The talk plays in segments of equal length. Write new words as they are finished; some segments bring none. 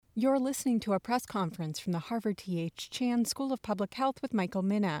You're listening to a press conference from the Harvard T.H. Chan School of Public Health with Michael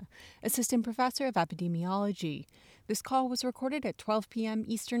Mina, Assistant Professor of Epidemiology. This call was recorded at 12 p.m.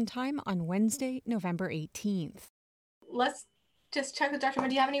 Eastern Time on Wednesday, November 18th. Let's just check with Dr. Mina.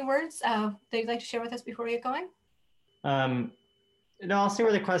 Do you have any words that you'd like to share with us before we get going? No, I'll see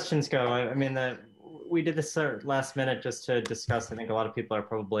where the questions go. I mean, we did this last minute just to discuss. I think a lot of people are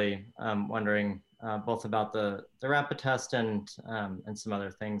probably wondering both about the rapid test and some other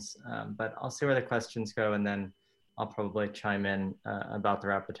things. But I'll see where the questions go, and then I'll probably chime in about the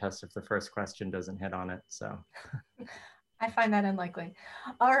rapid test if the first question doesn't hit on it. So I find that unlikely.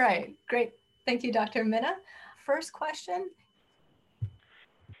 All right, great. Thank you, Dr. Mina. First question.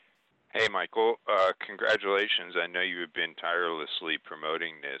 Hey, Michael, congratulations. I know you have been tirelessly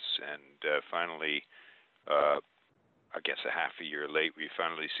promoting this, and finally, I guess a half a year late, we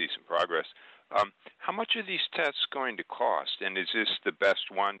finally see some progress. How much are these tests going to cost, and is this the best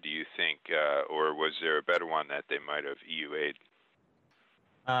one, do you think, or was there a better one that they might have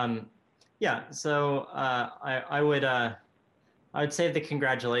EUA'd? Yeah, so I would say the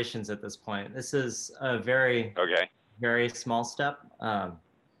congratulations at this point. This is a very small step.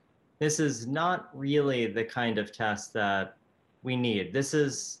 This is not really the kind of test that we need. This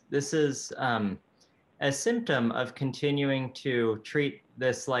is a symptom of continuing to treat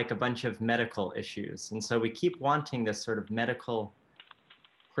this like a bunch of medical issues. And so we keep wanting this sort of medical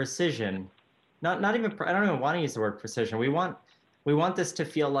precision. Not even, I don't even want to use the word precision. We want this to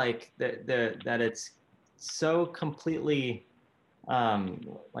feel like that it's so completely,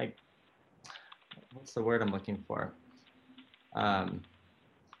 like, what's the word I'm looking for?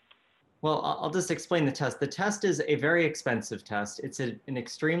 Well, I'll just explain the test. The test is a very expensive test. It's an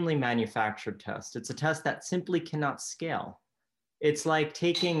extremely manufactured test. It's a test that simply cannot scale. It's like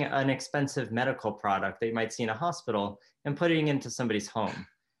taking an expensive medical product that you might see in a hospital and putting it into somebody's home.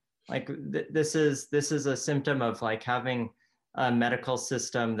 Like this is a symptom of like having a medical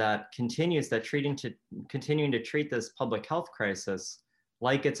system that continuing to treat this public health crisis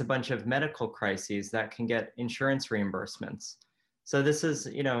like it's a bunch of medical crises that can get insurance reimbursements. So this is,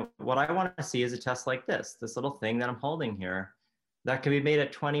 what I want to see is a test like this little thing that I'm holding here that can be made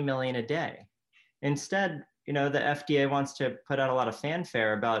at 20 million a day. Instead, the FDA wants to put out a lot of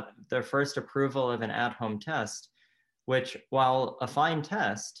fanfare about their first approval of an at-home test, which, while a fine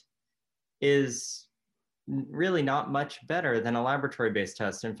test, is really not much better than a laboratory-based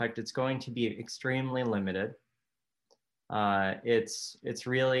test. In fact, it's going to be extremely limited. It's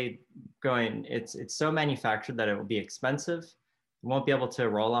so manufactured that it will be expensive. Won't be able to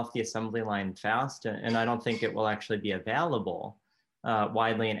roll off the assembly line fast, and I don't think it will actually be available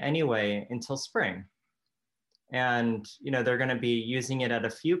widely in any way until spring. And they're going to be using it at a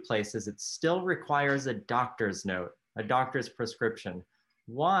few places. It still requires a doctor's note, a doctor's prescription.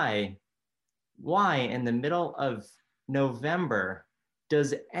 Why in the middle of November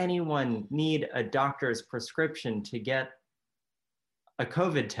does anyone need a doctor's prescription to get a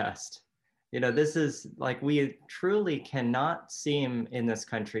COVID test? This is like, we truly cannot seem in this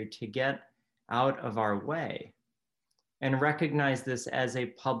country to get out of our way and recognize this as a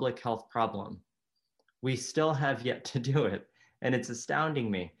public health problem. We still have yet to do it, and it's astounding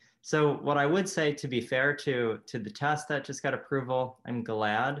me. So what I would say, to be fair to the test that just got approval, I'm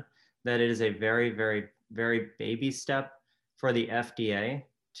glad that it is a very, very, very baby step for the FDA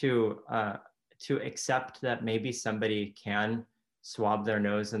to accept that maybe somebody can swab their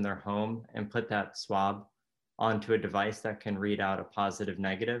nose in their home and put that swab onto a device that can read out a positive,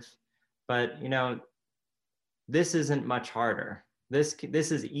 negative. But this isn't much harder. This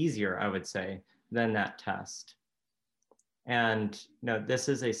is easier, I would say, than that test. And this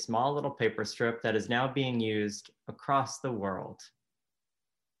is a small little paper strip that is now being used across the world.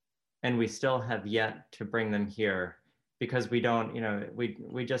 And we still have yet to bring them here because we don't,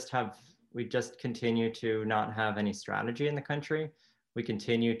 we just continue to not have any strategy in the country. We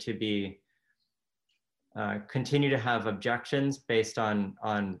continue to have objections based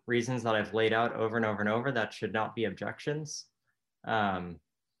on reasons that I've laid out over and over and over that should not be objections.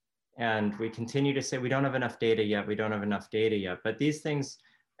 And we continue to say we don't have enough data yet. But these things,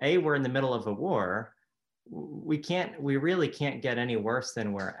 we're in the middle of a war. We really can't get any worse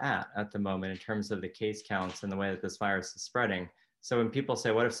than we're at the moment in terms of the case counts and the way that this virus is spreading. So when people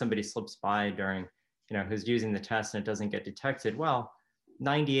say, what if somebody slips by during, who's using the test and it doesn't get detected? Well,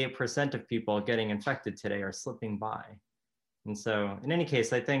 98% of people getting infected today are slipping by. And so in any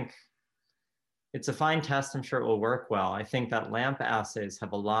case, I think it's a fine test. I'm sure it will work well. I think that LAMP assays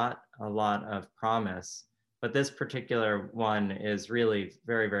have a lot of promise, but this particular one is really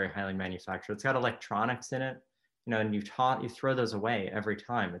very, very highly manufactured. It's got electronics in it and you throw those away every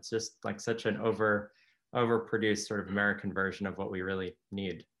time. It's just like such an overproduced sort of American version of what we really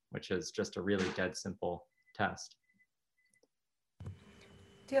need, which is just a really dead simple test.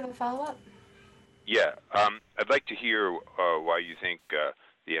 Do you have a follow-up? Yeah, I'd like to hear why you think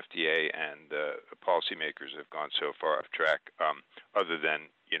the FDA and policymakers have gone so far off track, other than,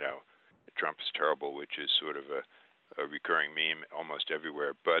 Trump is terrible, which is sort of a recurring meme almost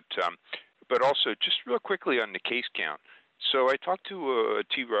everywhere. But also, just real quickly on the case count. So I talked to a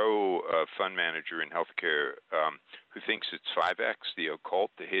T. Rowe fund manager in healthcare who thinks it's 5x, the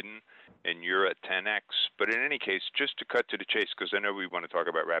occult, the hidden, and you're at 10x. But in any case, just to cut to the chase, because I know we want to talk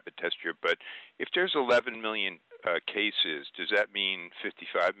about rapid test here, but if there's 11 million cases, does that mean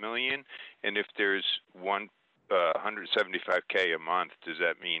 55 million? And if there's 175K a month, does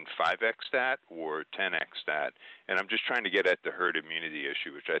that mean 5x that or 10x that? And I'm just trying to get at the herd immunity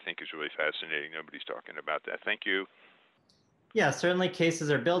issue, which I think is really fascinating. Nobody's talking about that. Thank you. Yeah, certainly cases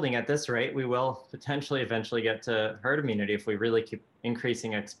are building at this rate. We will potentially eventually get to herd immunity if we really keep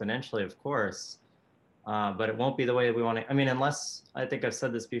increasing exponentially, of course. But it won't be the way we want to. I mean, unless, I think I've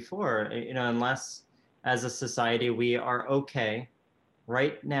said this before, unless as a society we are okay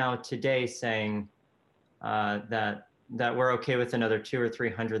right now today saying that we're okay with another 200,000 or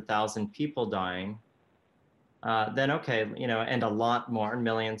 300,000 people dying, then okay, and a lot more,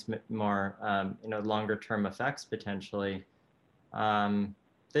 millions more, longer term effects potentially. Then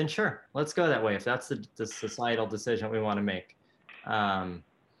sure, let's go that way if that's the societal decision we want to make.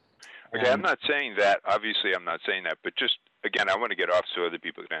 Okay, I'm not saying that. Obviously, I'm not saying that. But just again, I want to get off so other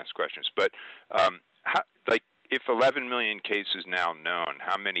people can ask questions. But if 11 million cases now known,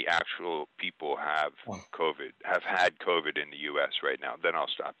 how many actual people have COVID, have had COVID in the U.S. right now? Then I'll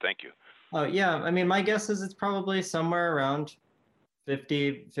stop. Thank you. Oh yeah, I mean, my guess is it's probably somewhere around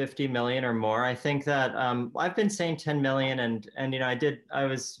 50 million or more. I think that I've been saying 10 million, and I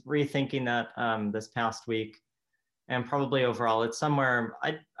was rethinking that this past week, and probably overall it's somewhere.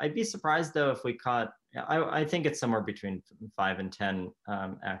 I'd be surprised though if we caught. I think it's somewhere between 5 and 10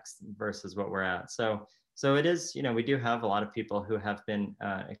 x versus what we're at. So it is. We do have a lot of people who have been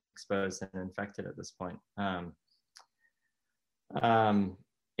exposed and infected at this point.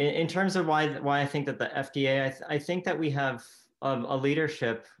 In terms of why I think that the FDA, I think that we have a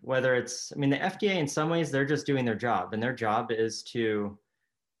leadership, whether it's, the FDA in some ways, they're just doing their job, and their job is to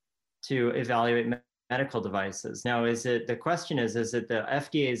evaluate medical devices. Now, the question is it the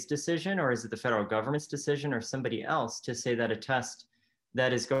FDA's decision, or is it the federal government's decision, or somebody else to say that a test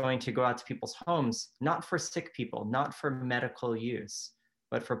that is going to go out to people's homes, not for sick people, not for medical use,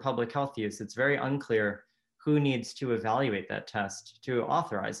 but for public health use? It's very unclear who needs to evaluate that test to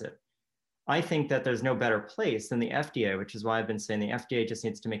authorize it. I think that there's no better place than the FDA, which is why I've been saying the FDA just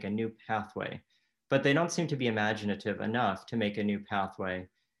needs to make a new pathway. But they don't seem to be imaginative enough to make a new pathway.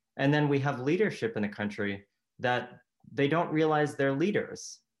 And then we have leadership in the country that they don't realize they're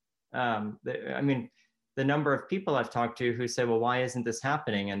leaders. The number of people I've talked to who say, well, why isn't this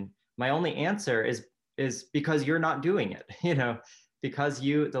happening? And my only answer is because you're not doing it, because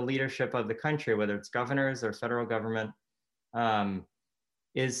the leadership of the country, whether it's governors or federal government,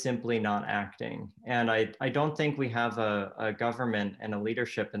 is simply not acting. And I don't think we have a government and a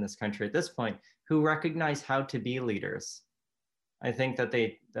leadership in this country at this point who recognize how to be leaders. I think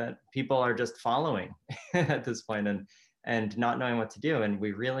that people are just following at this point and not knowing what to do. And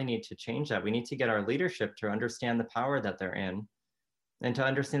we really need to change that. We need to get our leadership to understand the power that they're in and to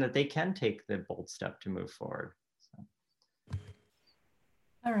understand that they can take the bold step to move forward. So.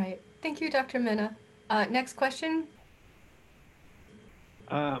 All right. Thank you, Dr. Mina. Next question.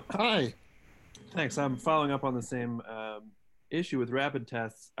 Hi. Thanks. I'm following up on the same issue with rapid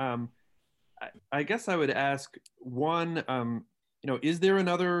tests. I guess I would ask one, is there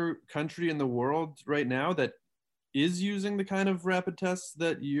another country in the world right now that is using the kind of rapid tests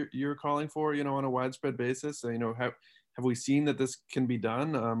that you're calling for, on a widespread basis? Have we seen that this can be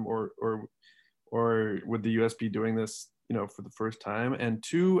done, or would the US be doing this, for the first time? And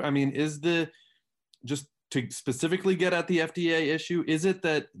two, just to specifically get at the FDA issue, is it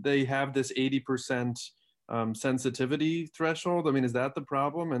that they have this 80% sensitivity threshold? Is that the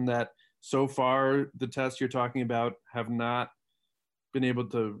problem? And that so far the tests you're talking about have not been able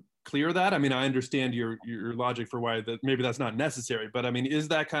to clear that? I understand your logic for why that maybe that's not necessary, but is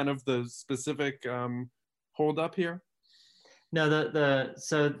that kind of the specific hold up here? No,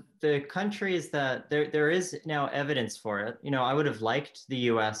 so the countries that there is now evidence for it. I would have liked the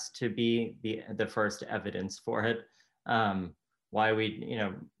U.S. to be the first evidence for it, why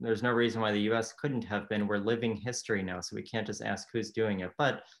there's no reason why the US couldn't have been. We're living history now, so we can't just ask who's doing it.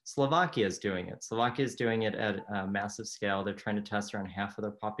 But Slovakia is doing it. Slovakia is doing it at a massive scale. They're trying to test around half of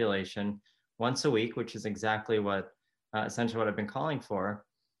their population once a week, which is exactly what, essentially what I've been calling for.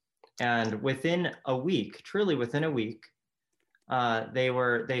 And within a week, truly within a week,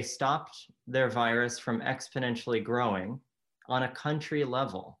 they stopped their virus from exponentially growing on a country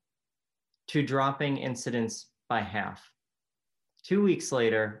level to dropping incidence by half. 2 weeks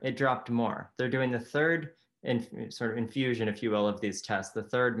later, it dropped more. They're doing the third sort of infusion, if you will, of these tests, the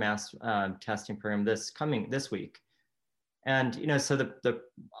third mass testing program this week. And so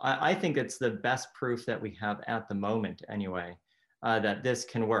I think it's the best proof that we have at the moment anyway, that this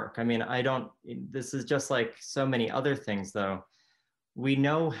can work. I mean, this is just like so many other things though. We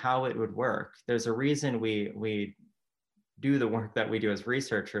know how it would work. There's a reason we do the work that we do as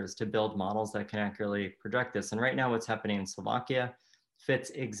researchers to build models that can accurately project this. And right now what's happening in Slovakia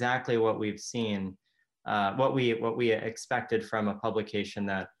fits exactly what we've seen, what we expected from a publication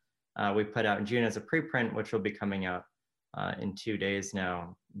that we put out in June as a preprint, which will be coming out in 2 days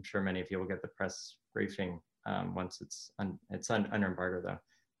now. I'm sure many of you will get the press briefing once it's under embargo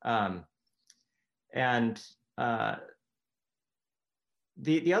though.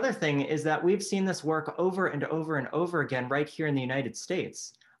 The other thing is that we've seen this work over and over and over again right here in the United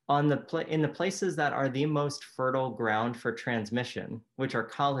States in the places that are the most fertile ground for transmission, which are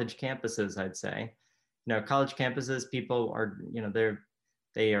college campuses, I'd say. College campuses, people are,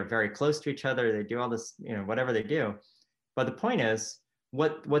 they are very close to each other. They do all this, whatever they do. But the point is,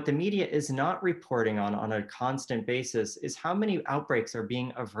 what the media is not reporting on a constant basis is how many outbreaks are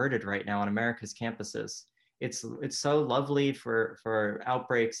being averted right now on America's campuses. It's so lovely for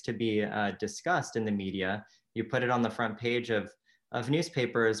outbreaks to be discussed in the media. You put it on the front page of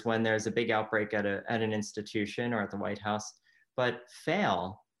newspapers when there's a big outbreak at an institution or at the White House, but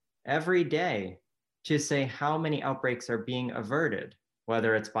fail every day to say how many outbreaks are being averted,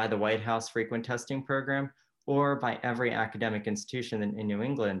 whether it's by the White House frequent testing program or by every academic institution in New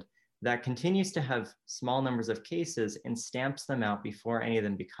England that continues to have small numbers of cases and stamps them out before any of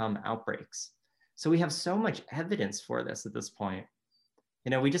them become outbreaks. So we have so much evidence for this at this point.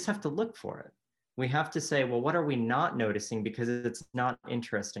 We just have to look for it. We have to say, well, what are we not noticing because it's not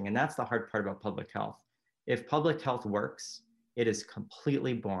interesting? And that's the hard part about public health. If public health works, it is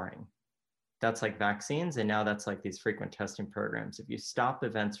completely boring. That's like vaccines, and now that's like these frequent testing programs. If you stop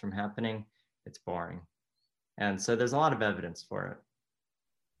events from happening, it's boring. And so there's a lot of evidence for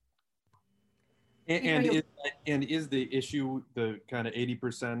it. And is the issue the kind of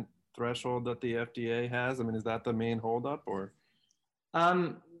 80% threshold that the FDA has? I mean, is that the main holdup, or?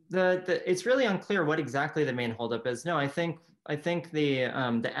 It's really unclear what exactly the main holdup is. No, I think the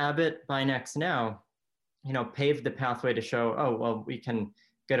Abbott Binax now, paved the pathway to show, oh, well, we can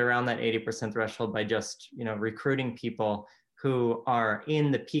get around that 80% threshold by just, recruiting people who are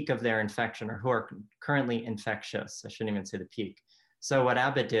in the peak of their infection or who are currently infectious. I shouldn't even say the peak. So what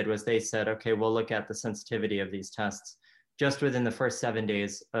Abbott did was they said, okay, we'll look at the sensitivity of these tests just within the first 7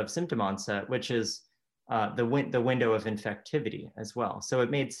 days of symptom onset, which is the window of infectivity as well. So it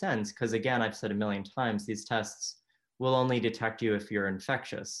made sense because, again, I've said a million times, these tests will only detect you if you're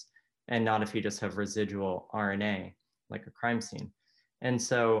infectious and not if you just have residual RNA, like a crime scene. And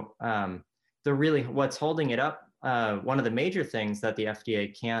so what's holding it up, one of the major things that the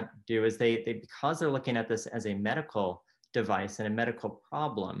FDA can't do is because they're looking at this as a medical device and a medical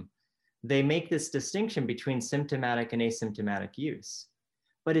problem, they make this distinction between symptomatic and asymptomatic use.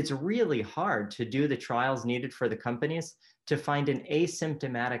 But it's really hard to do the trials needed for the companies to find an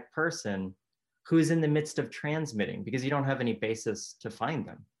asymptomatic person who's in the midst of transmitting because you don't have any basis to find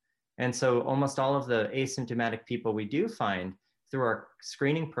them. And so almost all of the asymptomatic people we do find through our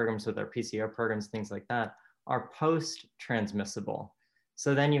screening programs with our PCR programs, things like that, are post-transmissible.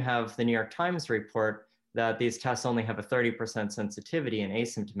 So then you have the New York Times report that these tests only have a 30% sensitivity in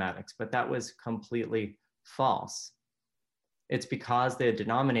asymptomatics, but that was completely false. It's because the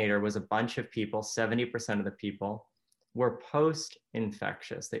denominator was a bunch of people, 70% of the people were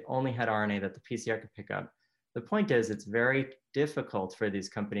post-infectious. They only had RNA that the PCR could pick up. The point is, it's very difficult for these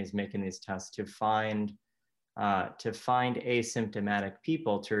companies making these tests to find asymptomatic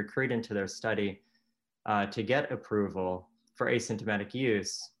people to recruit into their study to get approval for asymptomatic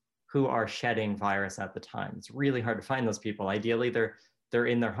use who are shedding virus at the time. It's really hard to find those people. Ideally, they're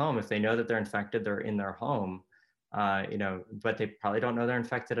in their home. If they know that they're infected, they're in their home, but they probably don't know they're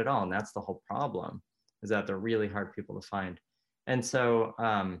infected at all. And that's the whole problem, is that they're really hard people to find. And so,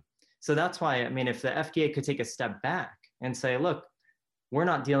 so that's why, I mean, if the FDA could take a step back and say, look, we're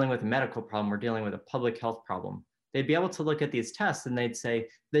not dealing with a medical problem, we're dealing with a public health problem. they'd be able to look at these tests and they'd say,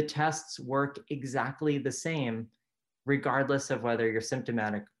 the tests work exactly the same, regardless of whether you're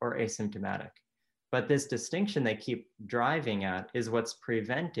symptomatic or asymptomatic. But this distinction they keep driving at is what's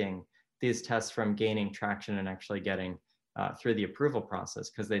preventing these tests from gaining traction and actually getting through the approval process,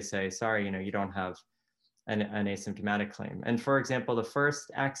 because they say, sorry, you don't have an asymptomatic claim. And for example, the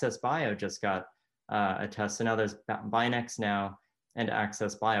first Access Bio just got a test. So now there's Binax now and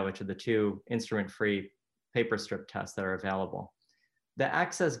Access Bio, which are the two instrument-free paper strip tests that are available. The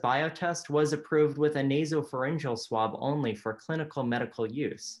Access Bio test was approved with a nasopharyngeal swab only for clinical medical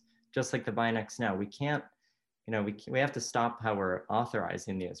use, just like the Binax now. We can't, we have to stop how we're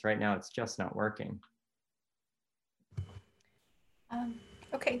authorizing these. Right now, it's just not working.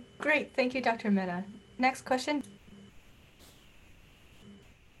 Okay, great. Thank you, Dr. Mina. Next question.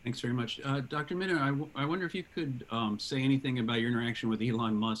 Thanks very much. Dr. Mina, I wonder if you could say anything about your interaction with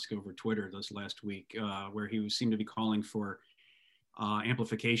Elon Musk over Twitter this last week, where he seemed to be calling for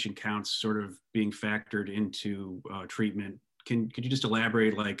amplification counts sort of being factored into treatment. Could you just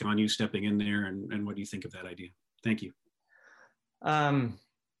elaborate on you stepping in there and what do you think of that idea? Thank you.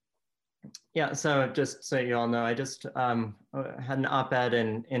 Yeah, so just so you all know, I just had an op-ed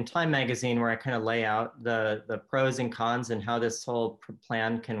in Time Magazine where I kind of lay out the pros and cons and how this whole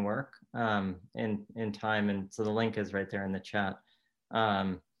plan can work in Time. And so the link is right there in the chat.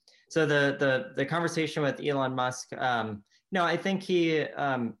 So the conversation with Elon Musk, no, I think he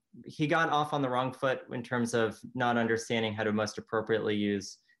got off on the wrong foot in terms of not understanding how to most appropriately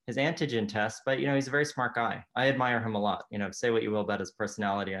use his antigen test, but he's a very smart guy. I admire him a lot. Say what you will about his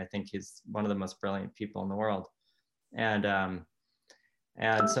personality, I think he's one of the most brilliant people in the world. And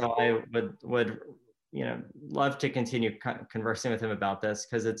so I would love to continue conversing with him about this,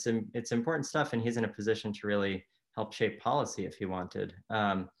 because it's important stuff, and he's in a position to really help shape policy if he wanted.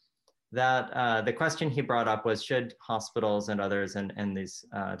 The question he brought up was, should hospitals and others and these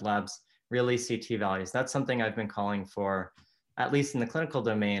labs release CT values? That's something I've been calling for, at least in the clinical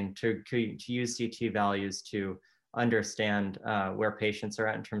domain, to use CT values to understand where patients are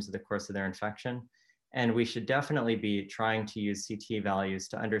at in terms of the course of their infection. And we should definitely be trying to use CT values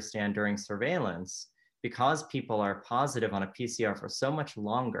to understand during surveillance, because people are positive on a PCR for so much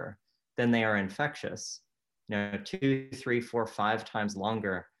longer than they are infectious, 2, 3, 4, 5 times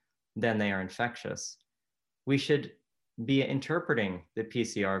longer than they are infectious. We should be interpreting the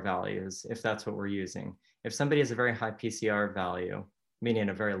PCR values if that's what we're using. If somebody has a very high PCR value, meaning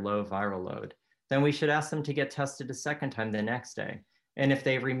a very low viral load, then we should ask them to get tested a second time the next day. And if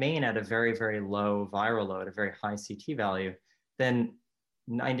they remain at a very, very low viral load, a very high CT value, then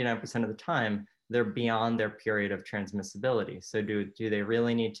 99% of the time, they're beyond their period of transmissibility. So do they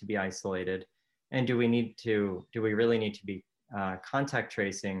really need to be isolated? And do we really need to be contact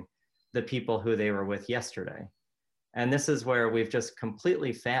tracing the people who they were with yesterday? And this is where we've just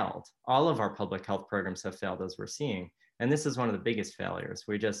completely failed. All of our public health programs have failed, as we're seeing. And this is one of the biggest failures.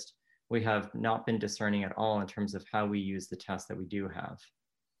 We have not been discerning at all in terms of how we use the tests that we do have.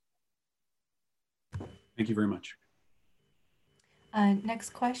 Thank you very much. Next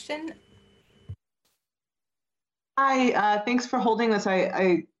question. Hi, thanks for holding this.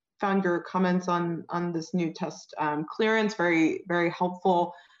 I found your comments on this new test clearance very, very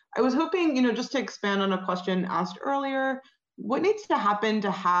helpful. I was hoping, just to expand on a question asked earlier, what needs to happen to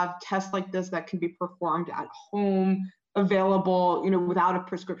have tests like this that can be performed at home, available, without a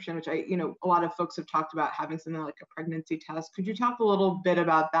prescription, which a lot of folks have talked about having something like a pregnancy test. Could you talk a little bit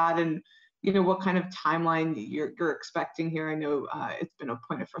about that and, what kind of timeline you're expecting here? I know it's been a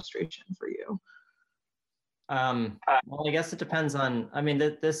point of frustration for you. Well, I guess it depends on,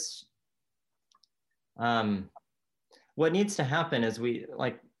 what needs to happen is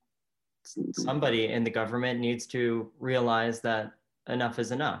somebody in the government needs to realize that enough is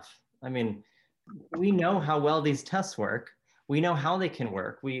enough. We know how well these tests work. We know how they can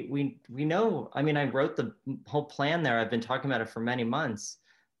work. We know, I wrote the whole plan there. I've been talking about it for many months.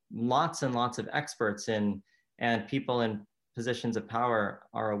 Lots and lots of experts and people in positions of power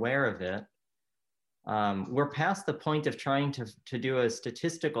are aware of it. We're past the point of trying to do a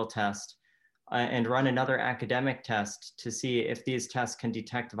statistical test and run another academic test to see if these tests can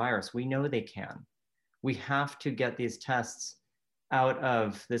detect virus. We know they can. We have to get these tests out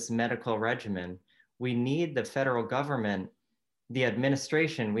of this medical regimen. We need the federal government, the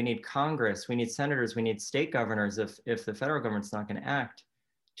administration, we need Congress, we need senators, we need state governors, if the federal government's not gonna act,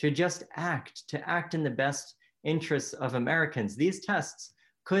 to act in the best interests of Americans. These tests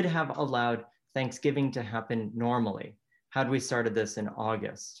could have allowed Thanksgiving to happen normally had we started this in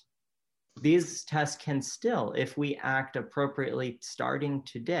August. These tests can still, if we act appropriately starting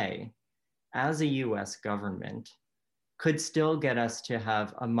today, as a US government, could still get us to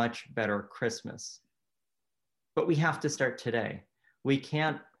have a much better Christmas. But we have to start today. We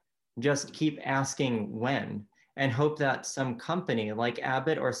can't just keep asking when and hope that some company like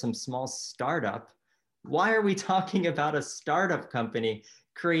Abbott or some small startup, why are we talking about a startup company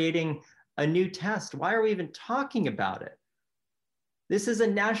creating a new test? Why are we even talking about it? This is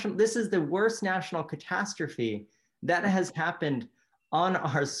the worst national catastrophe that has happened on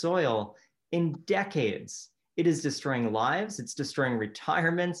our soil in decades. It is destroying lives, it's destroying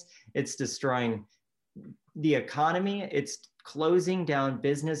retirements, it's destroying the economy, it's closing down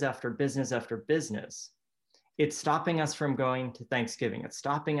business after business after business. It's stopping us from going to Thanksgiving, it's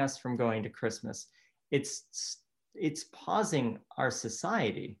stopping us from going to Christmas. It's pausing our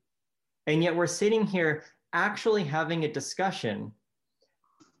society. And yet we're sitting here actually having a discussion,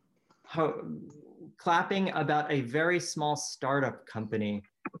 clapping about a very small startup company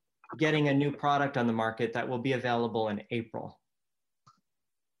getting a new product on the market that will be available in April.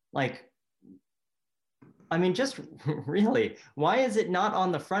 Like, I mean, just really, why is it not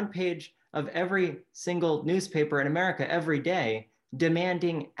on the front page of every single newspaper in America every day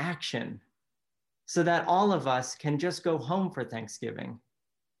demanding action so that all of us can just go home for Thanksgiving?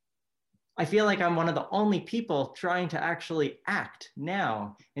 I feel like I'm one of the only people trying to actually act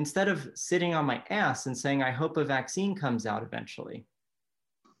now instead of sitting on my ass and saying, I hope a vaccine comes out eventually.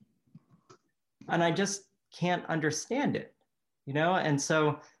 And I just can't understand it, you know? And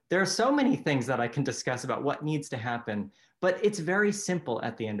so there are so many things that I can discuss about what needs to happen, but it's very simple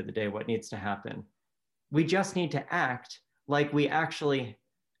at the end of the day, what needs to happen. We just need to act like we actually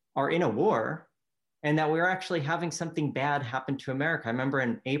are in a war and that we're actually having something bad happen to America. I remember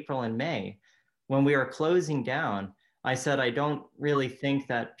in April and May, when we were closing down, I said, I don't really think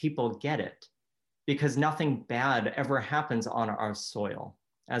that people get it because nothing bad ever happens on our soil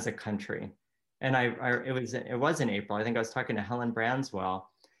as a country. And it was in April. I think I was talking to Helen Branswell,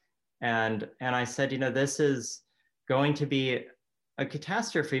 and I said, you know, this is going to be a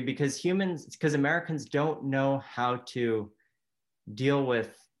catastrophe because Americans don't know how to deal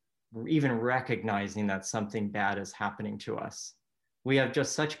with even recognizing that something bad is happening to us. We have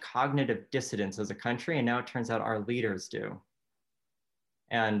just such cognitive dissonance as a country, and now it turns out our leaders do.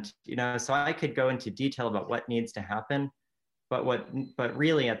 And, you know, so I could go into detail about what needs to happen, but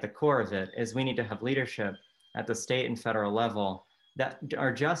really at the core of it is we need to have leadership at the state and federal level that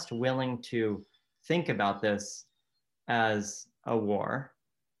are just willing to think about this as a war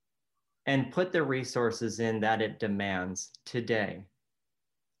and put the resources in that it demands today.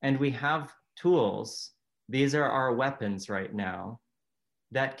 And we have tools, these are our weapons right now,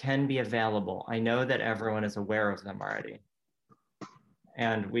 that can be available. I know that everyone is aware of them already.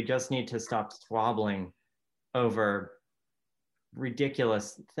 And we just need to stop squabbling over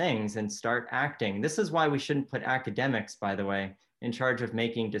ridiculous things and start acting. This is why we shouldn't put academics, by the way, in charge of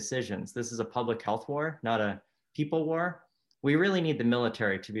making decisions. This is a public health war, not a people war. We really need the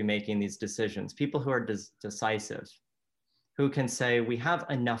military to be making these decisions, people who are decisive, who can say, we have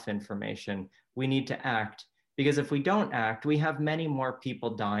enough information, we need to act, because if we don't act, we have many more people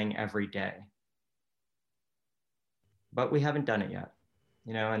dying every day. But we haven't done it yet,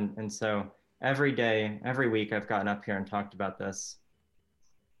 you know, and so every day, every week I've gotten up here and talked about this.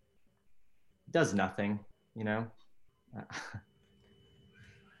 It does nothing, you know?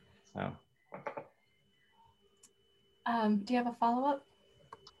 So. Do you have a follow-up?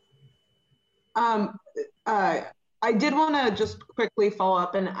 I did want to just quickly follow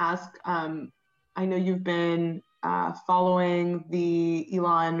up and ask, I know you've been following the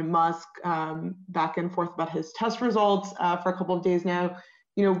Elon Musk back and forth about his test results for a couple of days now.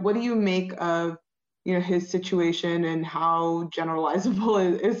 You know, what do you make of, you know, his situation and how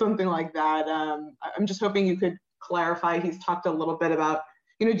generalizable is something like that? I'm just hoping you could clarify. He's talked a little bit about,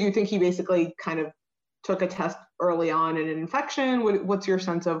 you know, do you think he basically kind of took a test early on in an infection? What's your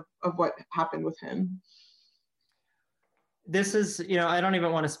sense of what happened with him? This is, you know, I don't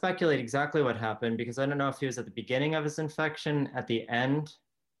even want to speculate exactly what happened because I don't know if he was at the beginning of his infection, at the end,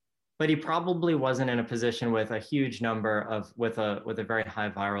 but he probably wasn't in a position with a huge number of, with a very high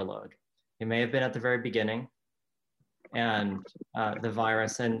viral load. He may have been at the very beginning and the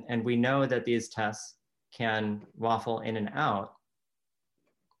virus, and we know that these tests can waffle in and out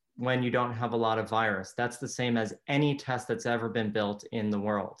when you don't have a lot of virus. That's the same as any test that's ever been built in the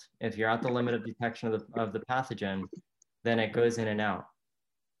world. If you're at the limit of detection of the pathogen, then it goes in and out.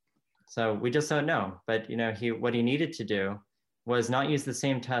 So we just don't know. But you know, what he needed to do was not use the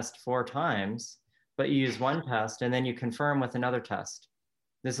same test 4 times, but you use one test and then you confirm with another test.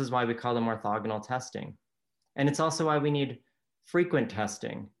 This is why we call them orthogonal testing. And it's also why we need frequent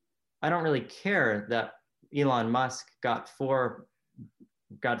testing. I don't really care that Elon Musk got four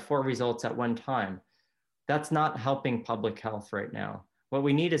results at one time. That's not helping public health right now. What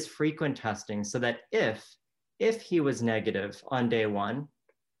we need is frequent testing so that if he was negative on day one,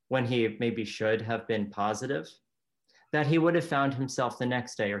 when he maybe should have been positive, that he would have found himself the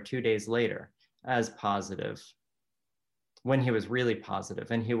next day or 2 days later as positive when he was really positive,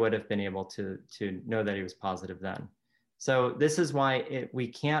 and he would have been able to know that he was positive then. So this is why we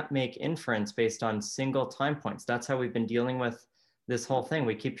can't make inference based on single time points. That's how we've been dealing with this whole thing.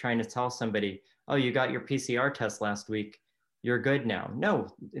 We keep trying to tell somebody, oh, you got your PCR test last week, you're good now. No,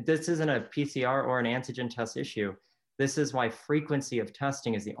 this isn't a PCR or an antigen test issue. This is why frequency of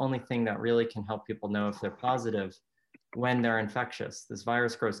testing is the only thing that really can help people know if they're positive when they're infectious. This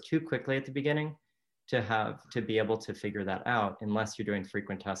virus grows too quickly at the beginning to be able to figure that out unless you're doing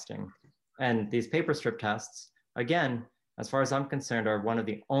frequent testing. And these paper strip tests, again, as far as I'm concerned, are one of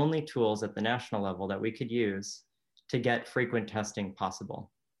the only tools at the national level that we could use to get frequent testing possible.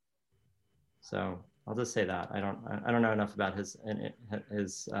 So I'll just say that. I don't know enough about his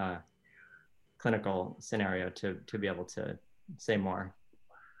clinical scenario to be able to say more.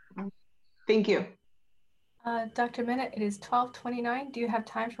 Thank you. Dr. Mina, it is 12:29. Do you have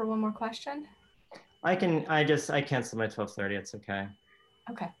time for one more question? I canceled my 12:30. It's okay.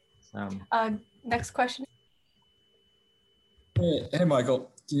 Okay. So, next question. Hey,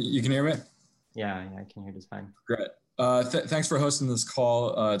 Michael, you can hear me? Yeah, I can hear just fine. Great. Thanks for hosting this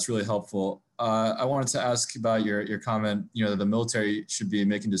call. It's really helpful. I wanted to ask about your comment, that the military should be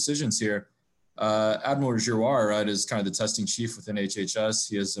making decisions here. Admiral Giroir, right, is kind of the testing chief within HHS.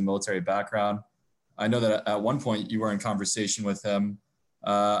 He has a military background. I know that at one point you were in conversation with him.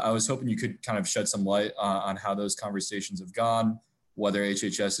 I was hoping you could kind of shed some light on how those conversations have gone, whether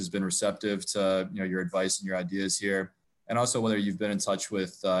HHS has been receptive to your advice and your ideas here, and also whether you've been in touch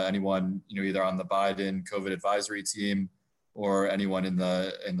with anyone either on the Biden COVID advisory team or anyone in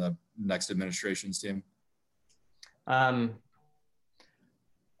the next administration's team. I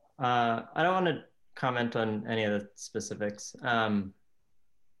don't want to comment on any of the specifics.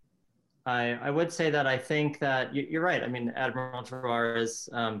 I would say that I think that you're right. I mean, Admiral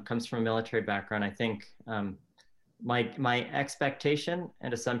Giroir comes from a military background. I think my expectation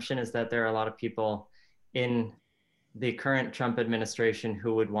and assumption is that there are a lot of people in the current Trump administration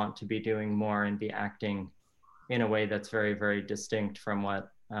who would want to be doing more and be acting in a way that's very, very distinct from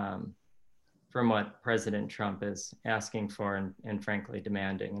what President Trump is asking for and frankly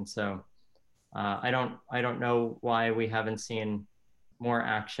demanding. And so I don't know why we haven't seen more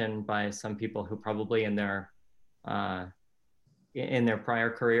action by some people who probably in their prior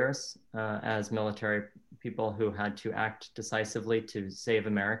careers as military people who had to act decisively to save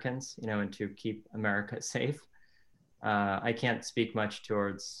Americans, and to keep America safe. I can't speak much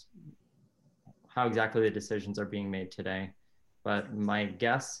towards how exactly the decisions are being made today, but my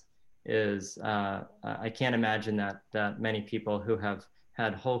guess is I can't imagine that many people who have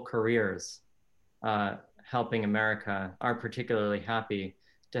had whole careers helping America are particularly happy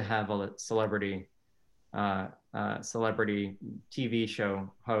to have a celebrity TV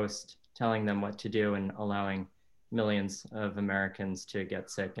show host telling them what to do and allowing millions of Americans to get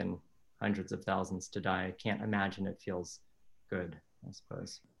sick and hundreds of thousands to die. I can't imagine it feels good, I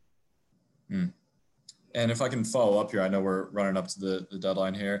suppose. And if I can follow up here, I know we're running up to the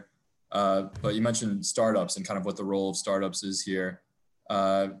deadline here, but you mentioned startups and kind of what the role of startups is here.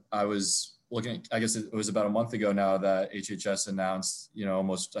 I was looking, I guess it was about a month ago now that HHS announced,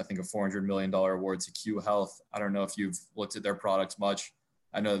 almost, I think, a $400 million award to Q Health. I don't know if you've looked at their products much.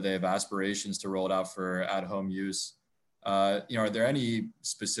 I know that they have aspirations to roll it out for at-home use. Are there any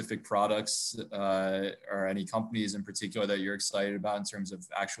specific products or any companies in particular that you're excited about in terms of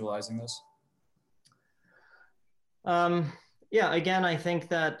actualizing this? Yeah, again, I think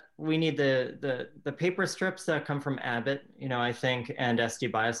that we need the paper strips that come from Abbott, I think, and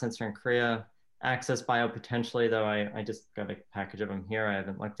SD Biosensor in Korea, Access Bio potentially, though I just got a package of them here. I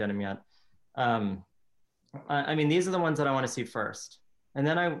haven't looked at them yet. I mean, these are the ones that I want to see first. And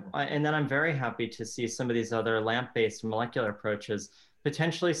then I'm very happy to see some of these other LAMP-based molecular approaches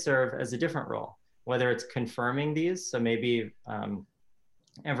potentially serve as a different role, whether it's confirming these. So maybe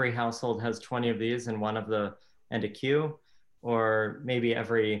every household has 20 of these and and a Q, or maybe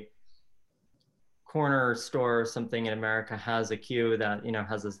every corner store or something in America has a Q that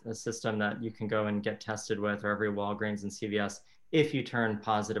has a system that you can go and get tested with, or every Walgreens and CVS. If you turn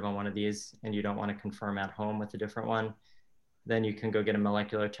positive on one of these and you don't want to confirm at home with a different one, then you can go get a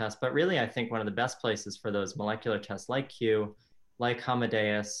molecular test. But really, I think one of the best places for those molecular tests like Q, like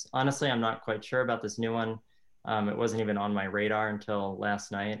Amadeus, honestly, I'm not quite sure about this new one. It wasn't even on my radar until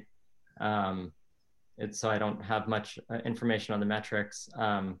last night. so I don't have much information on the metrics.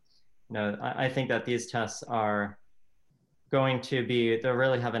 I think that these tests are going to they'll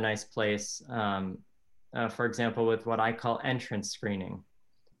really have a nice place, for example, with what I call entrance screening.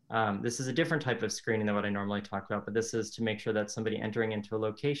 This is a different type of screening than what I normally talk about, but this is to make sure that somebody entering into a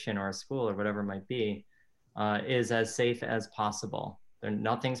location or a school or whatever it might be is as safe as possible.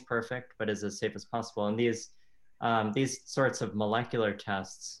 Nothing's perfect, but is as safe as possible. And these sorts of molecular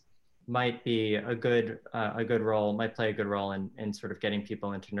tests might be a good role, might play a good role in sort of getting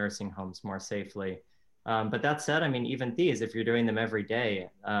people into nursing homes more safely. But that said, I mean, even these, if you're doing them every day,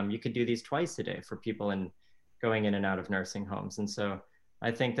 you could do these twice a day for people going in and out of nursing homes. And so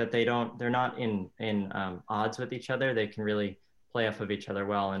I think that they're not in odds with each other. They can really play off of each other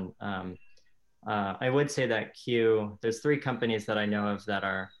well. And I would say that there's 3 companies that I know of that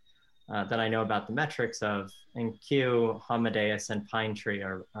I know about the metrics of, and Q, Amadeus, and Pinetree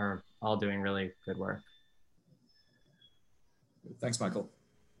are all doing really good work. Thanks, Michael.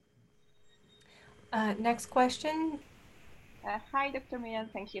 Next question. Hi, Dr. Mina.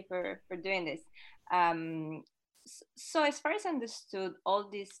 Thank you for doing this. So as far as understood, all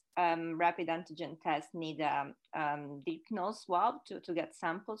these rapid antigen tests need deep nose swab to get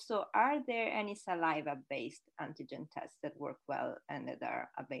samples. So are there any saliva-based antigen tests that work well and that are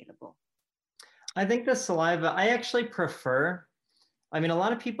available? I think the saliva, I actually prefer. I mean, a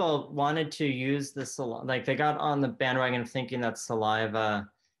lot of people wanted to use the saliva, like they got on the bandwagon thinking that saliva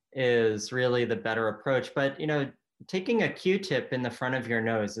is really the better approach. But, taking a Q-tip in the front of your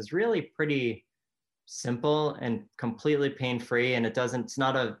nose is really pretty simple and completely pain-free, and it's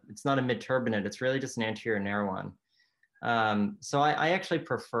not a mid-turbinate. It's really just an anterior narrow one. So I actually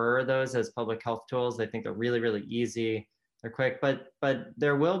prefer those as public health tools. I think they're really, really easy. They're quick, but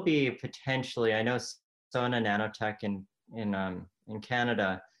there will be potentially, I know Sona Nanotech in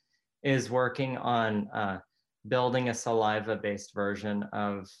Canada is working on building a saliva-based version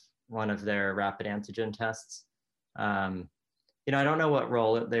of one of their rapid antigen tests. I don't know what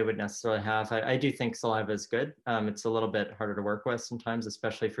role they would necessarily have. I do think saliva is good. It's a little bit harder to work with sometimes,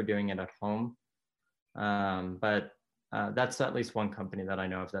 especially for doing it at home. But that's at least one company that I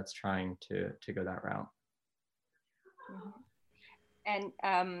know of that's trying to go that route. And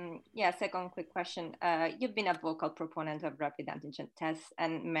second quick question. You've been a vocal proponent of rapid antigen tests,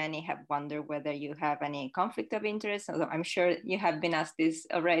 and many have wondered whether you have any conflict of interest. Although I'm sure you have been asked this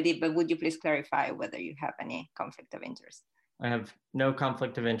already, but would you please clarify whether you have any conflict of interest? I have no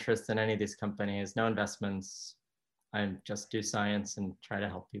conflict of interest in any of these companies, no investments. I just do science and try to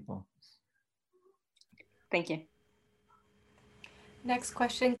help people. Thank you. Next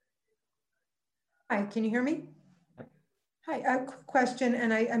question. Hi, can you hear me? Hi, a question,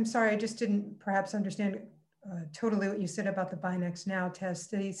 and I'm sorry, I just didn't perhaps understand totally what you said about the BinaxNOW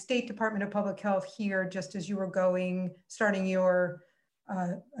test. The State Department of Public Health here, just as you were starting your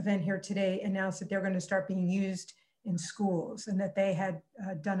event here today, announced that they're going to start being used in schools, and that they had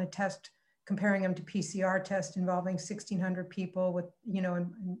done a test comparing them to PCR tests involving 1,600 people with,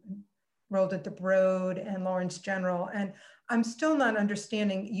 enrolled at the Broad and Lawrence General. And I'm still not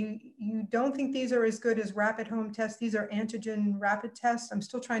understanding, you don't think these are as good as rapid home tests? These are antigen rapid tests. I'm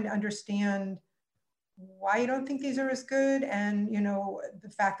still trying to understand why you don't think these are as good, and the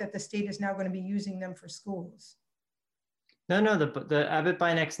fact that the state is now going to be using them for schools. No, the Abbott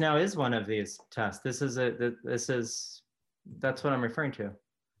BinaxNOW is one of these tests. That's what I'm referring to.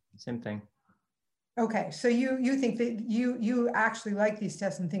 Same thing. Okay, so you think that you actually like these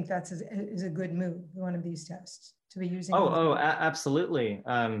tests and think that's is a good move, one of these tests to be using? Absolutely.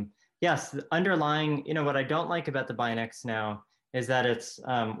 Yes, underlying, what I don't like about the BinaxNOW is that it's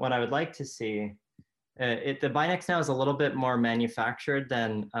what I would like to see. The BinaxNOW is a little bit more manufactured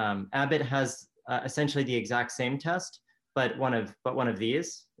than Abbott has essentially the exact same test, but one of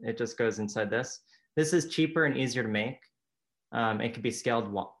these. It just goes inside this. This is cheaper and easier to make. It can be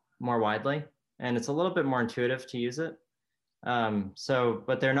scaled more widely, and it's a little bit more intuitive to use it.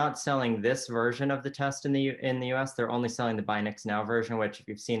 But they're not selling this version of the test in the US. They're only selling the BinaxNOW version, which if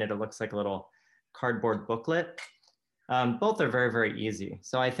you've seen it, it looks like a little cardboard booklet. Both are very, very easy.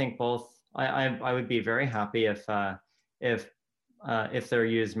 So I think both, I would be very happy if they're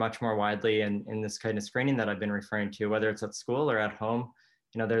used much more widely in this kind of screening that I've been referring to, whether it's at school or at home.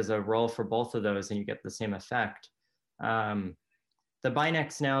 There's a role for both of those and you get the same effect. The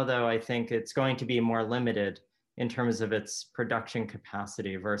BinaxNOW, though, I think it's going to be more limited in terms of its production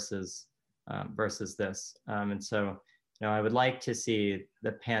capacity versus this. And so, I would like to see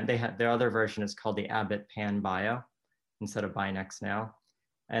the their other version is called the Abbott PanBio instead of BinaxNOW.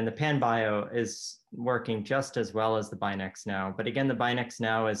 And the PanBio is working just as well as the BinaxNOW. But again, the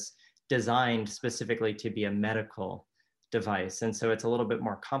BinaxNOW is designed specifically to be a medical device. And so it's a little bit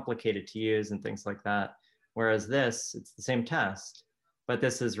more complicated to use and things like that. Whereas this, it's the same test, but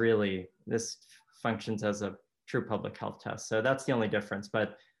this functions as a true public health test. So that's the only difference.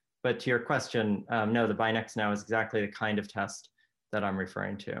 But to your question, no, the BinaxNOW is exactly the kind of test that I'm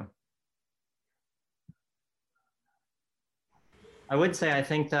referring to. I would say, I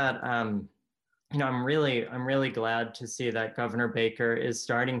think that, you know, I'm really glad to see that Governor Baker is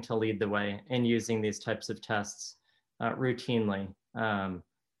starting to lead the way in using these types of tests routinely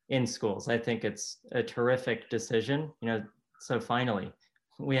in schools. I think it's a terrific decision, you know, so finally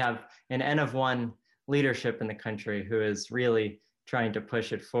we have an N of 1 leadership in the country who is really trying to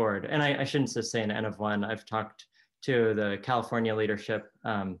push it forward. And I shouldn't just say an N of 1. I've talked to the California leadership.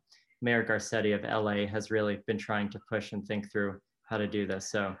 Mayor Garcetti of LA has really been trying to push and think through how to do this.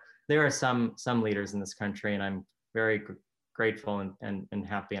 So there are some leaders in this country, and I'm very grateful and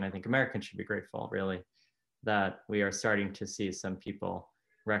happy, and I think Americans should be grateful, really, that we are starting to see some people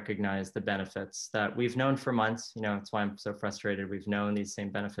recognize the benefits that we've known for months. You know, that's why I'm so frustrated. We've known these same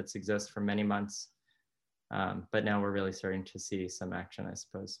benefits exist for many months, but now we're really starting to see some action, I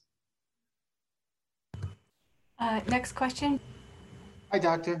suppose. Next question. Hi,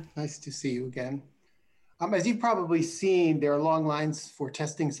 doctor. Nice to see you again. As you've probably seen, there are long lines for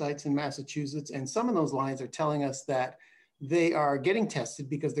testing sites in Massachusetts, and some of those lines are telling us that they are getting tested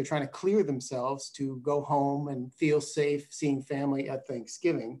because they're trying to clear themselves to go home and feel safe seeing family at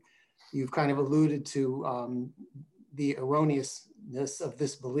Thanksgiving. You've kind of alluded to the erroneousness of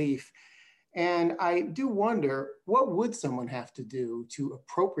this belief. And I do wonder, what would someone have to do to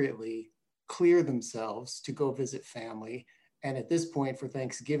appropriately clear themselves to go visit family? And at this point for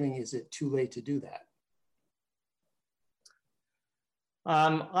Thanksgiving, is it too late to do that?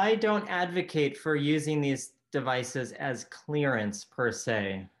 I don't advocate for using these devices as clearance per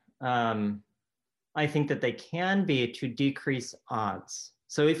se. I think that they can be to decrease odds.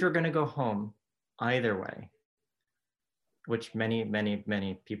 So if you're going to go home either way, which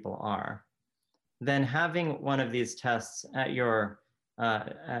many people are, then having one of these tests at your,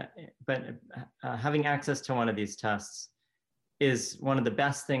 having access to one of these tests is one of the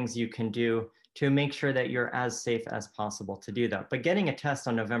best things you can do to make sure that you're as safe as possible to do that. But getting a test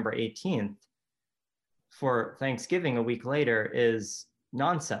on November 18th for Thanksgiving a week later is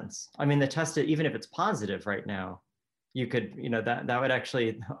nonsense. I mean, the test, even if it's positive right now, you could, you know, that would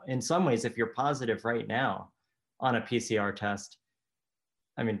actually, in some ways, if you're positive right now on a PCR test,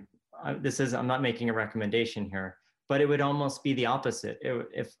 I mean, I'm not making a recommendation here, but it would almost be the opposite.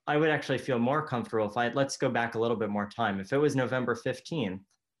 If I would actually feel more comfortable if let's go back a little bit more time. If it was November 15th,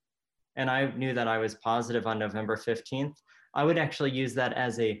 and I knew that I was positive on November 15th, I would actually use that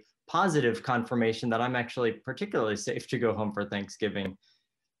as a positive confirmation that I'm actually particularly safe to go home for Thanksgiving,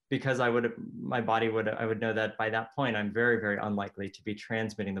 because I would know that by that point, I'm very, very unlikely to be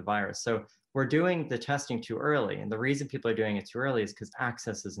transmitting the virus. So we're doing the testing too early. And the reason people are doing it too early is because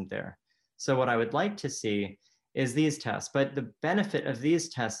access isn't there. So what I would like to see is these tests. But the benefit of these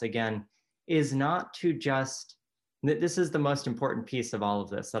tests, again, is not to just, this is the most important piece of all of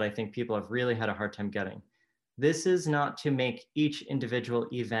this that I think people have really had a hard time getting. This is not to make each individual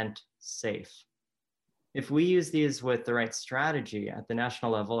event safe. If we use these with the right strategy at the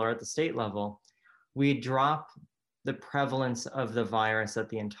national level or at the state level, we drop the prevalence of the virus at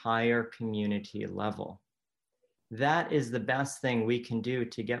the entire community level. That is the best thing we can do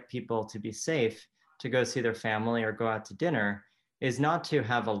to get people to be safe, to go see their family or go out to dinner, is not to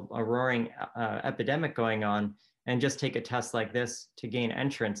have a roaring epidemic going on and just take a test like this to gain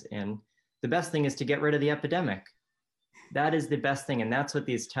entrance in. The best thing is to get rid of the epidemic. That is the best thing, and that's what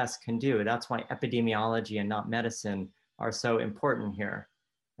these tests can do. That's why epidemiology and not medicine are so important here.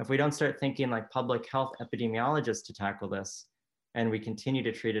 If we don't start thinking like public health epidemiologists to tackle this, and we continue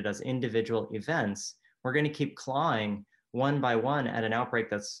to treat it as individual events, we're going to keep clawing one by one at an outbreak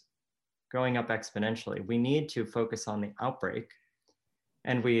that's going up exponentially. We need to focus on the outbreak,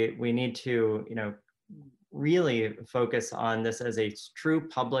 and we need to, you know, really focus on this as a true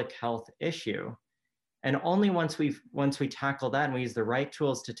public health issue. And only once we tackle that and we use the right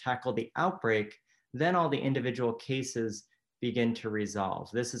tools to tackle the outbreak, then all the individual cases begin to resolve.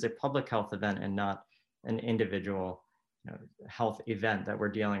 This is a public health event and not an individual, you know, health event that we're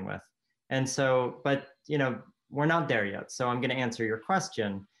dealing with. And so, but, you know, we're not there yet. So I'm going to answer your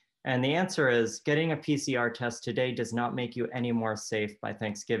question. And the answer is, getting a PCR test today does not make you any more safe by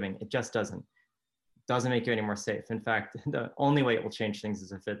Thanksgiving. It just doesn't. Doesn't make you any more safe. In fact, the only way it will change things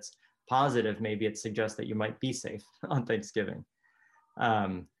is if it's positive. Maybe it suggests that you might be safe on Thanksgiving.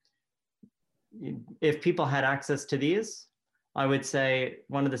 If people had access to these, I would say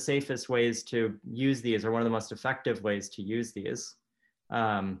one of the safest ways to use these, or one of the most effective ways to use these,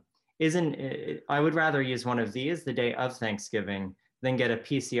 I would rather use one of these the day of Thanksgiving than get a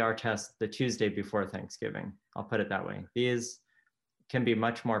PCR test the Tuesday before Thanksgiving. I'll put it that way. These can be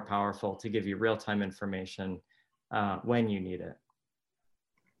much more powerful to give you real-time information when you need it.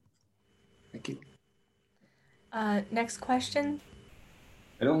 Thank you. Next question.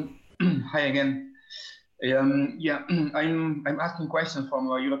 Hello. Hi again. Yeah, I'm asking questions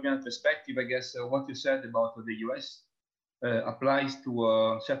from a European perspective. I guess what you said about the US applies to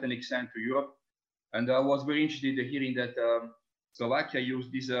a certain extent to Europe. And I was very interested in hearing that Slovakia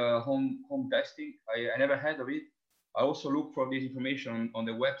used this home testing. I never heard of it. I also looked for this information on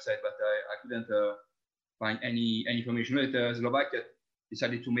the website, but I couldn't find any information. That Slovakia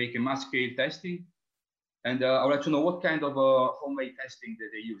decided to make a mass scale testing. And I would like to know what kind of homemade testing that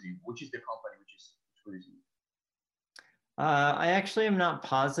they're using, which is the company which is using. I actually am not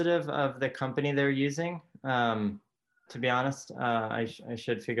positive of the company they're using. To be honest, I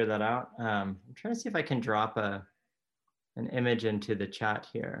should figure that out. I'm trying to see if I can drop an image into the chat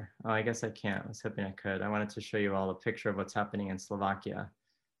here. Oh, I guess I can't. I was hoping I could. I wanted to show you all a picture of what's happening in Slovakia.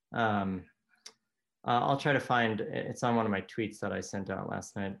 I'll try to find, it's on one of my tweets that I sent out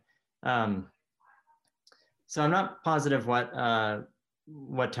last night. So I'm not positive what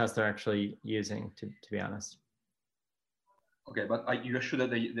test they're actually using, to be honest. Okay, but you're sure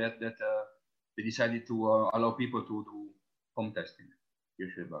that they decided to allow people to do home testing?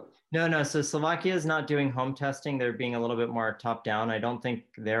 You're sure about it? No. So Slovakia is not doing home testing. They're being a little bit more top down. I don't think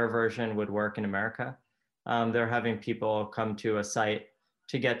their version would work in America. They're having people come to a site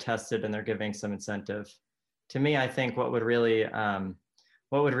to get tested, and they're giving some incentive. To me, I think what would really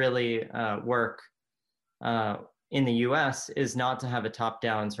work in the US is not to have a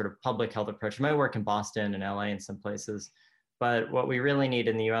top-down sort of public health approach. It might work in Boston and LA and some places, but what we really need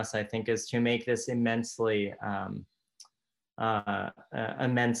in the US, I think, is to make this immensely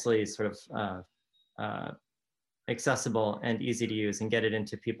sort of accessible and easy to use, and get it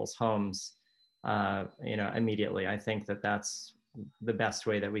into people's homes, immediately. I think that that's the best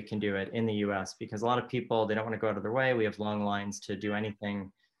way that we can do it in the US, because a lot of people, they don't want to go out of their way. We have long lines to do anything,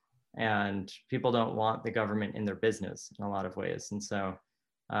 and people don't want the government in their business in a lot of ways. And so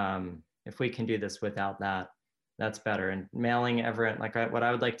if we can do this without that, that's better. And mailing everyone, what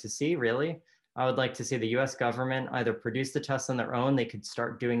I would like to see, really, I would like to see the US government either produce the tests on their own, they could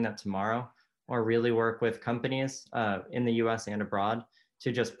start doing that tomorrow, or really work with companies in the US and abroad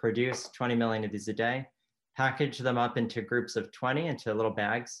to just produce 20 million of these a day, package them up into groups of 20 into little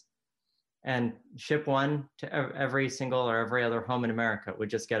bags, and ship one to every single or every other home in America. Would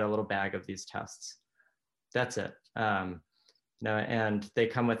just get a little bag of these tests. That's it. And they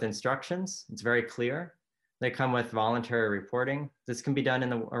come with instructions. It's very clear. They come with voluntary reporting. This can be done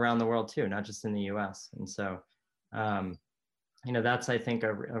around the world too, not just in the US. And so, that's, I think,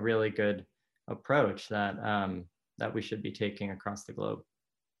 a really good approach that we should be taking across the globe.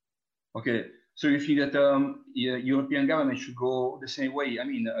 Okay. So you think that European government should go the same way? I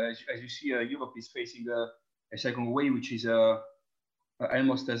mean, as you see, Europe is facing a second wave, which is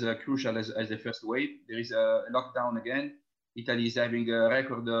almost as crucial as the first wave. There is a lockdown again. Italy is having a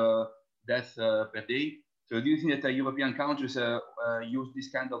record death per day. So do you think that European countries use this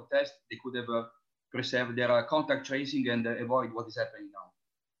kind of test? They could have preserved their contact tracing and avoid what is happening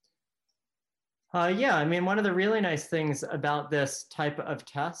now? Yeah, I mean, one of the really nice things about this type of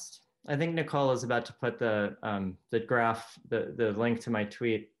test, I think Nicole is about to put the graph, the link to my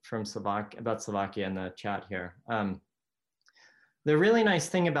tweet from about Slovakia in the chat here. The really nice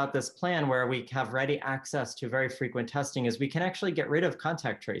thing about this plan, where we have ready access to very frequent testing, is we can actually get rid of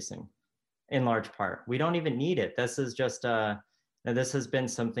contact tracing in large part. We don't even need it. This is just, this has been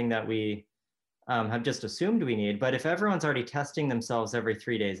something that we have just assumed we need. But if everyone's already testing themselves every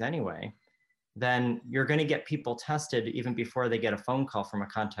 3 days anyway, then you're going to get people tested even before they get a phone call from a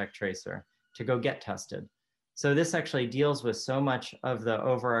contact tracer to go get tested. So this actually deals with so much of the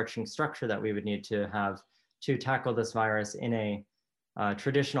overarching structure that we would need to have to tackle this virus in a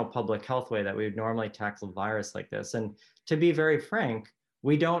traditional public health way that we would normally tackle a virus like this. And to be very frank,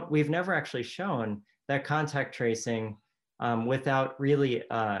 we've never actually shown that contact tracing without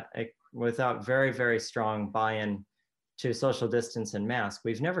very, very strong buy-in to social distance and mask,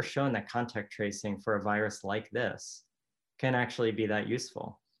 we've never shown that contact tracing for a virus like this can actually be that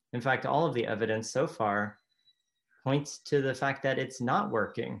useful. In fact, all of the evidence so far points to the fact that it's not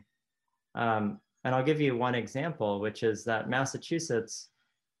working. And I'll give you one example, which is that Massachusetts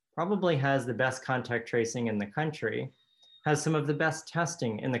probably has the best contact tracing in the country, has some of the best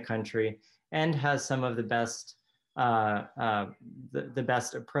testing in the country, and has some of the best the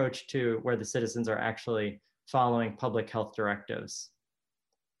best approach to where the citizens are actually following public health directives.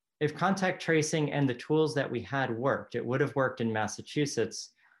 If contact tracing and the tools that we had worked, it would have worked in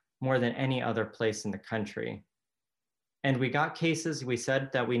Massachusetts more than any other place in the country. And we got cases, we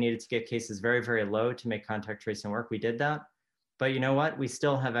said that we needed to get cases very, very low to make contact tracing work. We did that. But you know what? We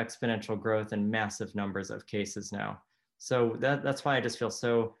still have exponential growth and massive numbers of cases now. So that's why I just feel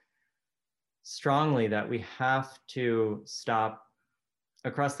so strongly that we have to stop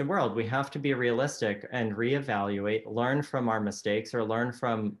across the world. We have to be realistic and reevaluate, learn from our mistakes or learn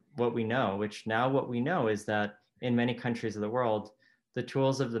from what we know, which now what we know is that in many countries of the world, the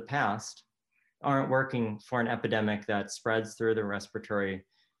tools of the past aren't working for an epidemic that spreads through the respiratory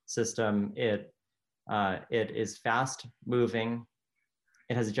system. It is fast moving.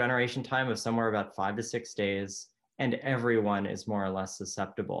 It has a generation time of somewhere about 5 to 6 days, and everyone is more or less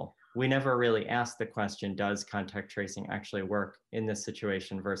susceptible. We never really asked the question, does contact tracing actually work in this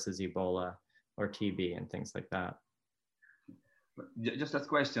situation versus Ebola or TB and things like that? Just last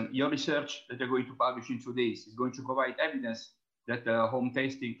question. Your research that you're going to publish in 2 days is going to provide evidence that home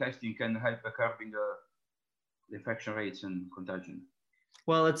testing can help curbing the infection rates and contagion.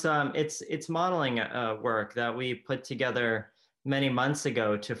 Well, it's modeling work that we put together many months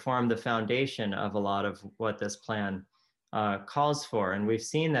ago to form the foundation of a lot of what this plan calls for. And we've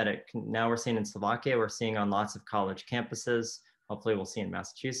seen that now we're seeing in Slovakia, we're seeing on lots of college campuses. Hopefully we'll see in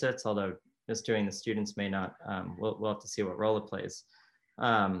Massachusetts, although just doing the students may not, we'll have to see what role it plays.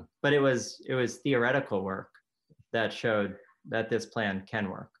 But it was theoretical work that showed that this plan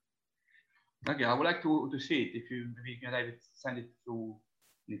can work. Okay, I would like to see it. If you maybe can send it to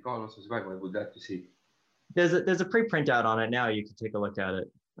Nicholas as well, I would like to see it. There's a preprint out on it now. You can take a look at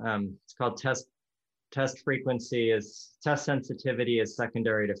it. It's called test sensitivity is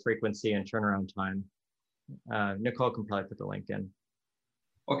secondary to frequency and turnaround time. Nicole can probably put the link in.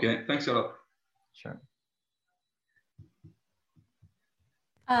 Okay, thanks a lot. Sure.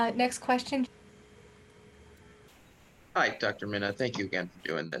 Next question. Hi, Dr. Minna. Thank you again for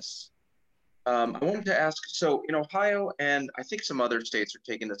doing this. I wanted to ask, so in Ohio and I think some other states are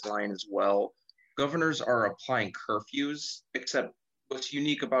taking this line as well, governors are applying curfews, except what's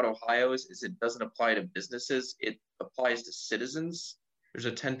unique about Ohio is it doesn't apply to businesses, it applies to citizens. There's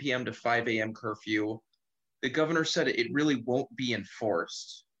a 10 p.m. to 5 a.m. curfew. The governor said it really won't be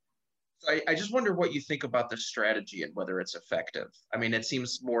enforced. So I just wonder what you think about the strategy and whether it's effective. I mean, it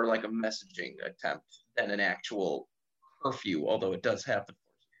seems more like a messaging attempt than an actual curfew, although it does have the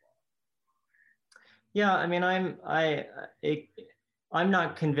force of law. Yeah, I mean, I'm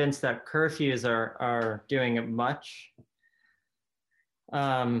not convinced that curfews are doing much.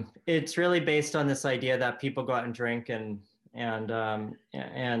 It's really based on this idea that people go out and drink and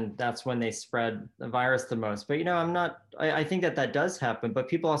that's when they spread the virus the most. But, you know, I think that does happen, but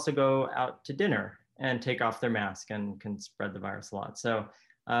people also go out to dinner and take off their mask and can spread the virus a lot. So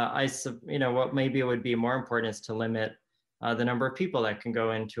you know, what maybe it would be more important is to limit the number of people that can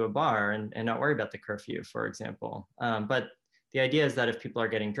go into a bar and not worry about the curfew, for example. But the idea is that if people are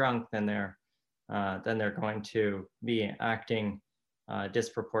getting drunk, then they're going to be acting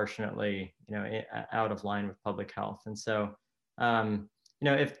disproportionately, you know, out of line with public health. And so, you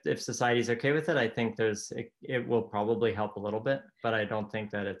know, if society's okay with it, I think it will probably help a little bit, but I don't think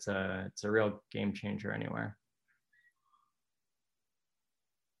that it's a real game changer anywhere.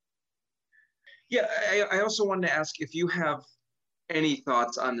 Yeah, I also wanted to ask if you have any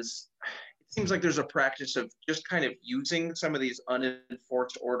thoughts on this. It seems like there's a practice of just kind of using some of these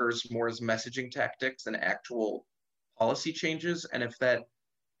unenforced orders more as messaging tactics than actual policy changes, and if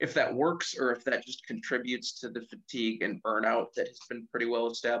that works or if that just contributes to the fatigue and burnout that has been pretty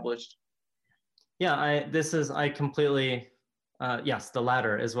well established. Yeah, I completely, yes, the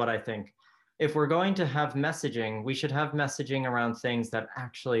latter is what I think. If we're going to have messaging, we should have messaging around things that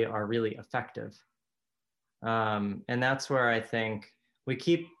actually are really effective. And that's where I think we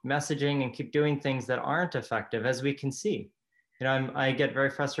keep messaging and keep doing things that aren't effective, as we can see. You know, I get very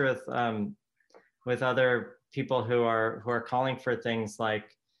frustrated with other people who are calling for things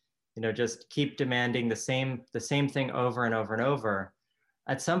like, you know, just keep demanding the same thing over and over and over.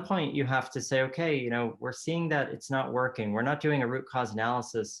 At some point, you have to say, okay, you know, we're seeing that it's not working. We're not doing a root cause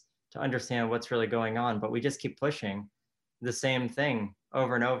analysis to understand what's really going on, but we just keep pushing the same thing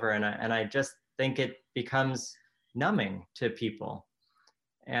over and over. And I just think it becomes numbing to people.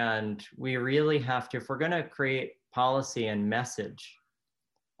 And we really have to, if we're going to create policy and message,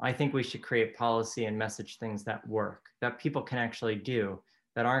 I think we should create policy and message things that work, that people can actually do,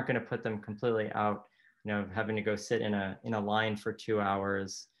 that aren't going to put them completely out, you know, having to go sit in a line for 2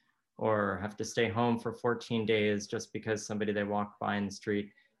 hours or have to stay home for 14 days just because somebody they walked by in the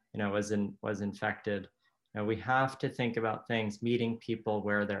street, was infected. We have to think about things, meeting people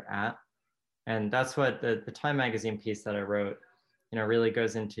where they're at. And that's what the Time Magazine piece that I wrote, really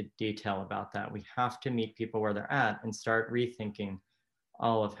goes into detail about that. We have to meet people where they're at and start rethinking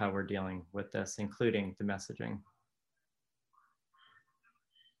all of how we're dealing with this, including the messaging.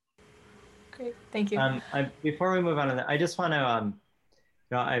 Great, thank you. Before we move on to that, I just want to,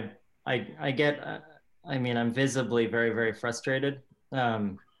 I get, I'm visibly very, very frustrated,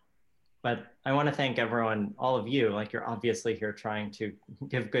 but I want to thank everyone, all of you, like you're obviously here trying to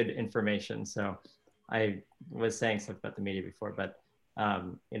give good information. So I was saying stuff about the media before, but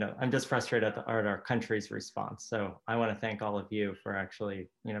I'm just frustrated at our country's response. So I want to thank all of you for actually,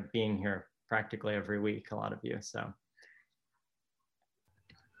 being here practically every week, a lot of you. So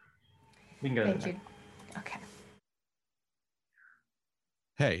we can go. Thank you. Okay.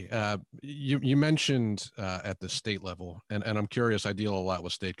 Hey, you mentioned at the state level, and I'm curious, I deal a lot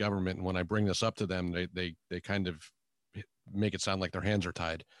with state government, and when I bring this up to them, they kind of make it sound like their hands are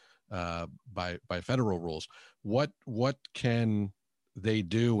tied by federal rules. What can they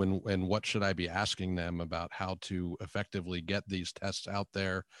do, and what should I be asking them about how to effectively get these tests out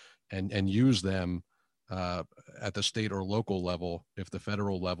there and use them at the state or local level if the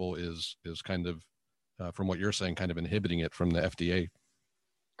federal level is kind of, from what you're saying, kind of inhibiting it from the FDA?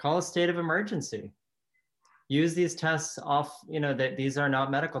 Call a state of emergency. Use these tests off, that these are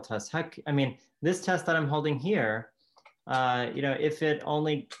not medical tests. Heck, this test that I'm holding here, if it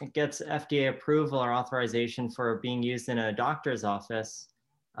only gets FDA approval or authorization for being used in a doctor's office,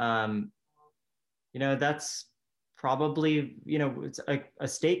 that's probably, it's a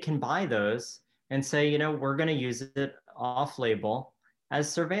state can buy those and say, we're going to use it off-label as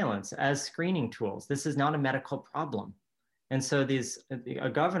surveillance, as screening tools. This is not a medical problem. And so a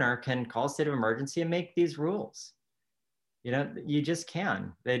governor can call a state of emergency and make these rules. You just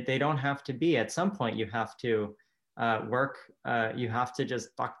can. They don't have to be. At some point, you have to you have to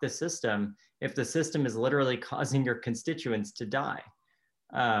just buck the system if the system is literally causing your constituents to die.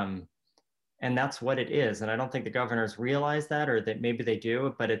 And that's what it is. And I don't think the governors realize that, or that maybe they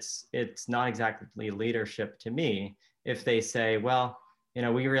do, but it's not exactly leadership to me if they say, well,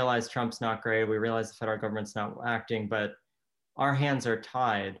 we realize Trump's not great. We realize the federal government's not acting, but our hands are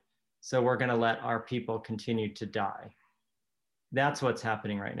tied, so we're going to let our people continue to die. That's what's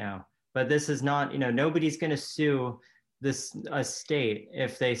happening right now. But this is not, nobody's going to sue a state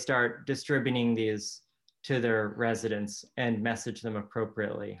if they start distributing these to their residents and message them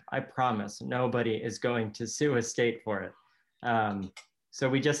appropriately. I promise nobody is going to sue a state for it. So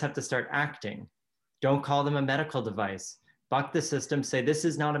we just have to start acting. Don't call them a medical device. Buck the system, say this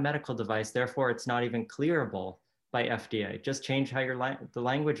is not a medical device, therefore it's not even clearable by FDA. Just change how the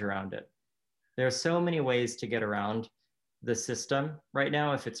language around it. There are so many ways to get around the system right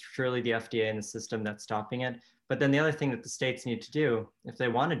now if it's truly the FDA and the system that's stopping it. But then the other thing that the states need to do, if they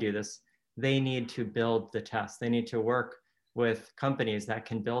want to do this, they need to build the tests. They need to work with companies that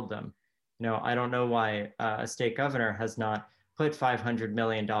can build them. I don't know why a state governor has not put $500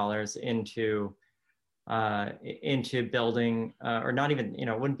 million into building, or not even,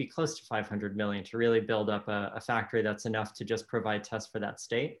 wouldn't be close to 500 million to really build up a factory that's enough to just provide tests for that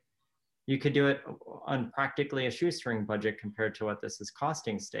state. You could do it on practically a shoestring budget compared to what this is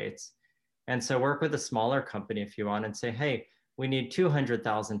costing states. And so work with a smaller company if you want and say, hey, we need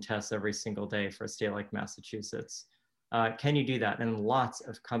 200,000 tests every single day for a state like Massachusetts. Can you do that? And lots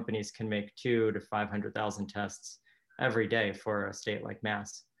of companies can make 200,000 to 500,000 tests every day for a state like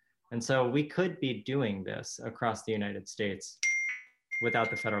Mass. And so we could be doing this across the United States without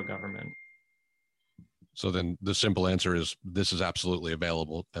the federal government. So then the simple answer is this is absolutely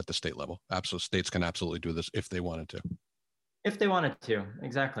available at the state level. Absolutely, states can absolutely do this if they wanted to. If they wanted to,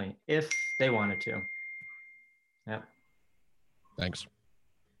 exactly. If they wanted to. Yeah. Thanks.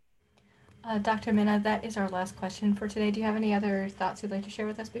 Dr. Mina, that is our last question for today. Do you have any other thoughts you'd like to share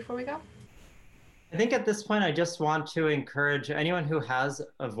with us before we go? I think at this point, I just want to encourage anyone who has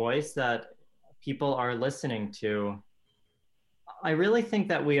a voice that people are listening to. I really think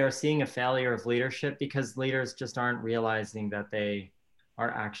that we are seeing a failure of leadership because leaders just aren't realizing that they are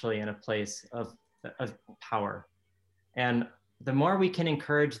actually in a place of power. And the more we can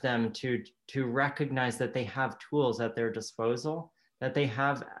encourage them to recognize that they have tools at their disposal, that they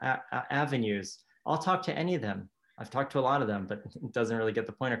have avenues. I'll talk to any of them. I've talked to a lot of them, but it doesn't really get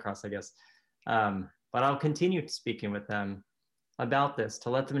the point across, I guess. But I'll continue speaking with them about this to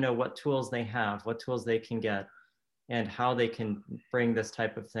let them know what tools they have, what tools they can get, and how they can bring this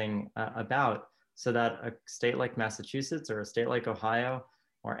type of thing about so that a state like Massachusetts or a state like Ohio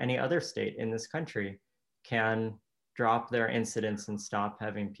or any other state in this country can drop their incidents and stop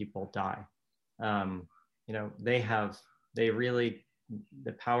having people die. You know, the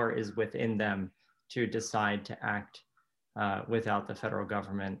power is within them to decide to act without the federal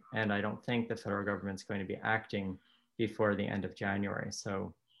government. And I don't think the federal government's going to be acting before the end of January.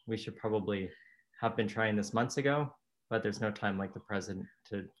 So we should probably have been trying this months ago, but there's no time like the present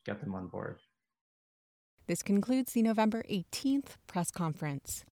to get them on board. This concludes the November 18th press conference.